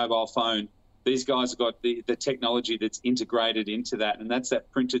using your mobile phone. These guys have got the technology that's integrated into that, and that's that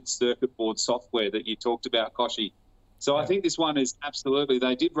printed circuit board software that you talked about, Koshi. So I think this one is absolutely,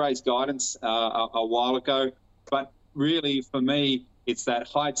 they did raise guidance a while ago, but really, for me, it's that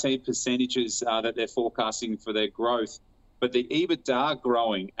high teen percentages that they're forecasting for their growth. But the EBITDA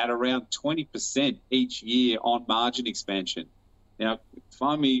growing at around 20% each year on margin expansion. Now,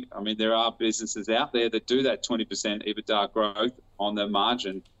 there are businesses out there that do that 20% EBITDA growth on their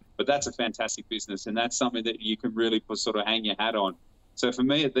margin, but that's a fantastic business, and that's something that you can really sort of hang your hat on. So for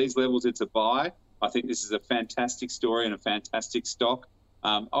me, at these levels, it's a buy. I think this is a fantastic story and a fantastic stock.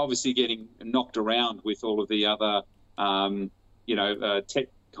 Obviously getting knocked around with all of the other tech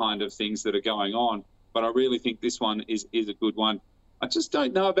kind of things that are going on. But I really think this one is a good one. I just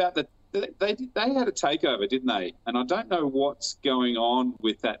don't know about they had a takeover, didn't they? And I don't know what's going on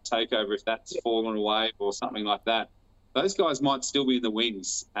with that takeover, if that's fallen away or something like that. Those guys might still be in the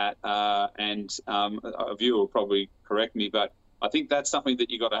wings and a viewer will probably correct me, but I think that's something that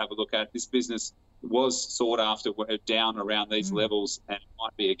you got to have a look at. This business was sought after down around these levels, and it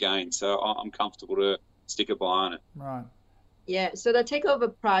might be again. So I'm comfortable to stick a buy on it. Right. Yeah, so the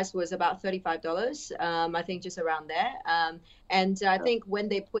takeover price was about $35, I think just around there. And I think when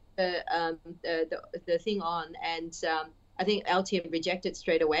they put the thing on, and I think LTM rejected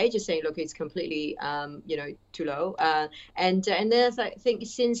straight away, just saying, look, it's completely, too low. And then I think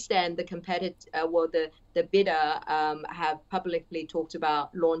since then, the competitor, the bidder have publicly talked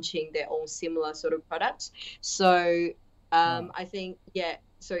about launching their own similar sort of products. So I think,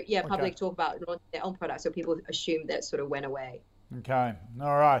 public talk about launching their own products, so people assume that sort of went away. Okay,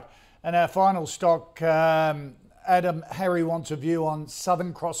 all right. And our final stock, Adam, Harry wants a view on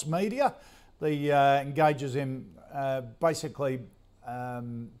Southern Cross Media. The engages in basically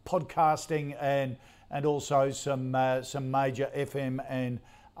podcasting and also some major FM and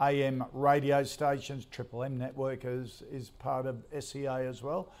AM radio stations. Triple M network is part of SCA as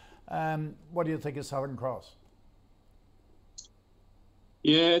well. What do you think of Southern Cross?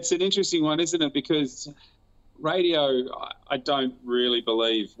 Yeah, it's an interesting one, isn't it? Because radio, I don't really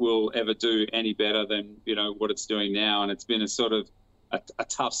believe will ever do any better than what it's doing now, and it's been a sort of a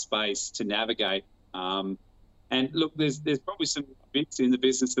tough space to navigate. And look, there's probably some bits in the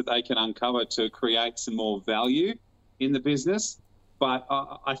business that they can uncover to create some more value in the business. But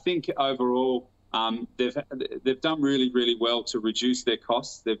I think overall they've done really, really well to reduce their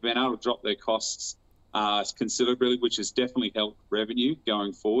costs. They've been able to drop their costs considerably, which has definitely helped revenue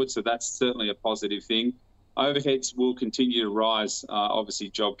going forward. So that's certainly a positive thing. Overheads will continue to rise, obviously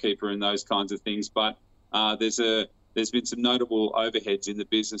JobKeeper and those kinds of things, but there's been some notable overheads in the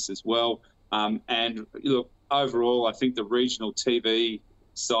business as well. And look, overall, I think the regional TV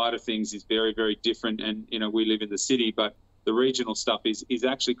side of things is very, very different. And, we live in the city, but the regional stuff is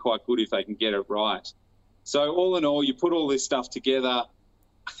actually quite good if they can get it right. So all in all, you put all this stuff together,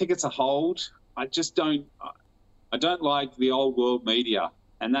 I think it's a hold. I don't like the old world media.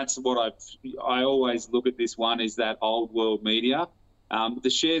 And that's what I always look at this one, is that old world media. The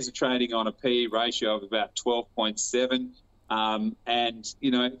shares are trading on a PE ratio of about 12.7. And,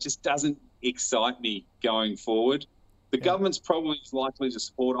 it just doesn't excite me going forward. The government's probably likely to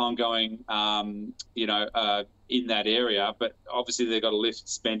support ongoing, in that area, but obviously they've got to lift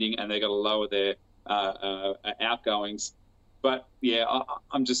spending and they've got to lower their outgoings. But,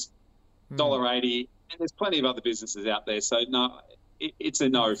 I'm just $1.80. And there's plenty of other businesses out there. So, no, it's a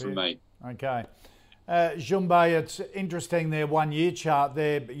no from me. Okay. Jumbe, it's interesting their 1 year chart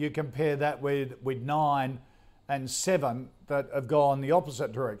there, but you compare that with 9 and 7 that have gone the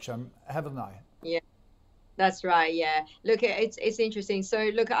opposite direction, haven't they? Yeah. That's right. Yeah. Look, it's interesting. So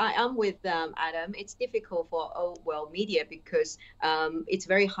look, I'm with Adam. It's difficult for old world media because it's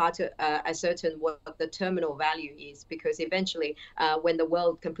very hard to ascertain what the terminal value is, because eventually when the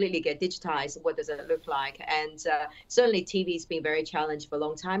world completely get digitized, what does it look like? And certainly TV has been very challenged for a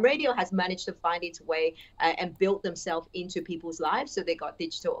long time. Radio has managed to find its way and build themselves into people's lives. So they got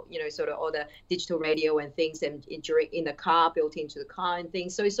digital, sort of all the digital radio and things, and in the car, built into the car and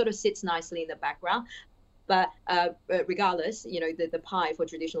things. So it sort of sits nicely in the background. But regardless, the pie for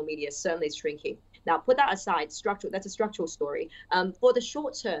traditional media certainly is shrinking. Now, put that aside, that's a structural story. For the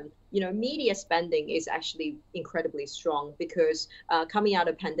short term, media spending is actually incredibly strong because coming out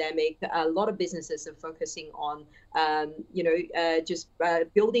of pandemic, a lot of businesses are focusing on, just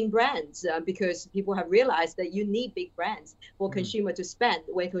building brands because people have realized that you need big brands for consumer to spend.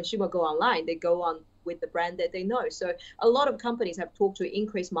 When consumer go online, they go on with the brand that they know. So a lot of companies have talked to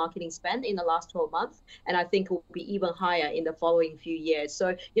increase marketing spend in the last 12 months, and I think will be even higher in the following few years.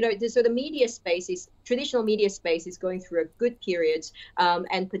 So, so the media space traditional media space is going through a good period,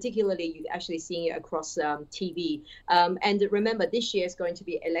 and particularly you're actually seeing it across TV. And remember, this year is going to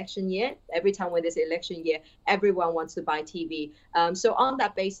be election year. Every time when there's an election year, everyone wants to buy TV. So on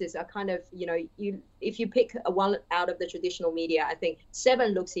that basis, I kind of, if you pick one out of the traditional media, I think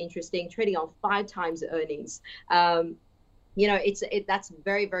 7 looks interesting, trading on 5 times the earnings. That's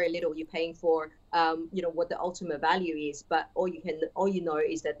very, very little you're paying for, what the ultimate value is. But all you know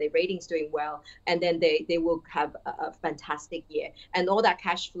is that the rating's doing well, and then they will have a fantastic year, and all that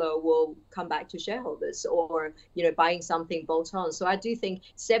cash flow will come back to shareholders or buying something bolt on. So I do think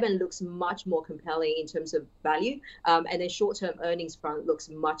 7 looks much more compelling in terms of value, and then short-term earnings front looks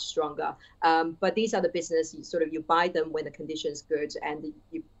much stronger. But these are the business you buy them when the condition's good, and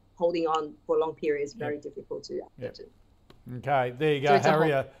you holding on for long periods very difficult to do. Okay, there you go,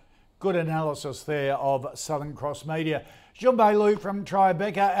 Harriet. Good analysis there of Southern Cross Media. Jumbe Liu from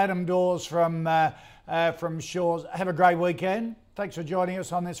Tribeca, Adam Dawes from Shores. Have a great weekend. Thanks for joining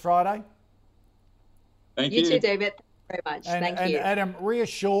us on this Friday. Thank you. You too, David. Very much. Thank you. And Adam,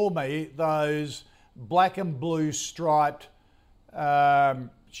 reassure me those black and blue striped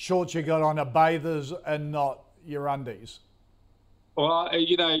shorts you got on are bathers and not your undies. Well,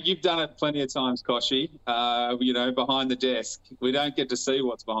 you've done it plenty of times, Koshy, behind the desk. We don't get to see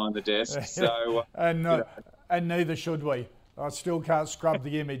what's behind the desk. So, and neither should we. I still can't scrub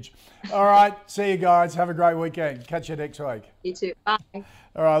the image. All right, see you guys. Have a great weekend. Catch you next week. You too. Bye.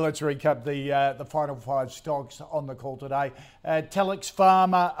 All right, let's recap the final 5 stocks on the call today. Telex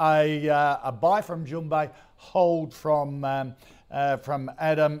Pharma, a buy from Jumbe, hold from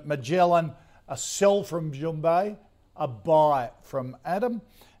Adam. Magellan, a sell from Jumbe, a buy from Adam.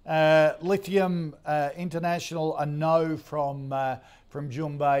 Lithium International, a no from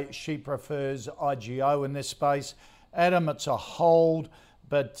Jumbe. She prefers IGO in this space. Adam, it's a hold,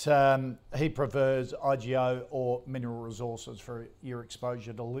 but he prefers IGO or Mineral Resources for your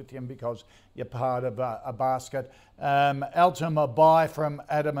exposure to lithium because you're part of a basket. Altum, a buy from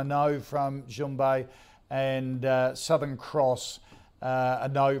Adam, a no from Jumbe. And Southern Cross, a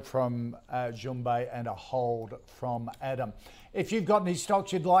no from Jumbe and a hold from Adam. If you've got any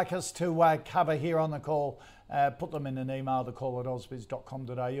stocks you'd like us to cover here on the call, put them in an email to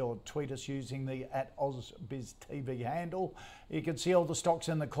call@ausbiz.com.au or tweet us using the @AusbizTV handle. You can see all the stocks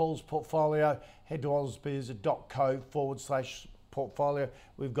in the calls portfolio. Head to ausbiz.co/portfolio.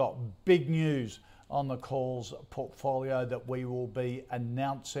 We've got big news on the calls portfolio that we will be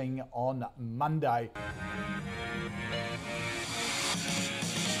announcing on Monday.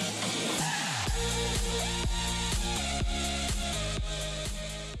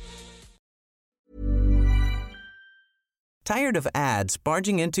 Tired of ads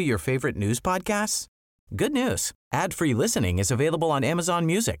barging into your favorite news podcasts? Good news. Ad-free listening is available on Amazon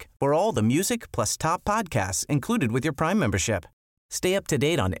Music for all the music plus top podcasts included with your Prime membership. Stay up to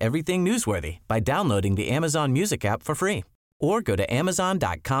date on everything newsworthy by downloading the Amazon Music app for free or go to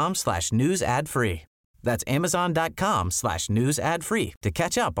amazon.com/news ad free. That's amazon.com/news ad free to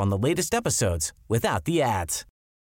catch up on the latest episodes without the ads.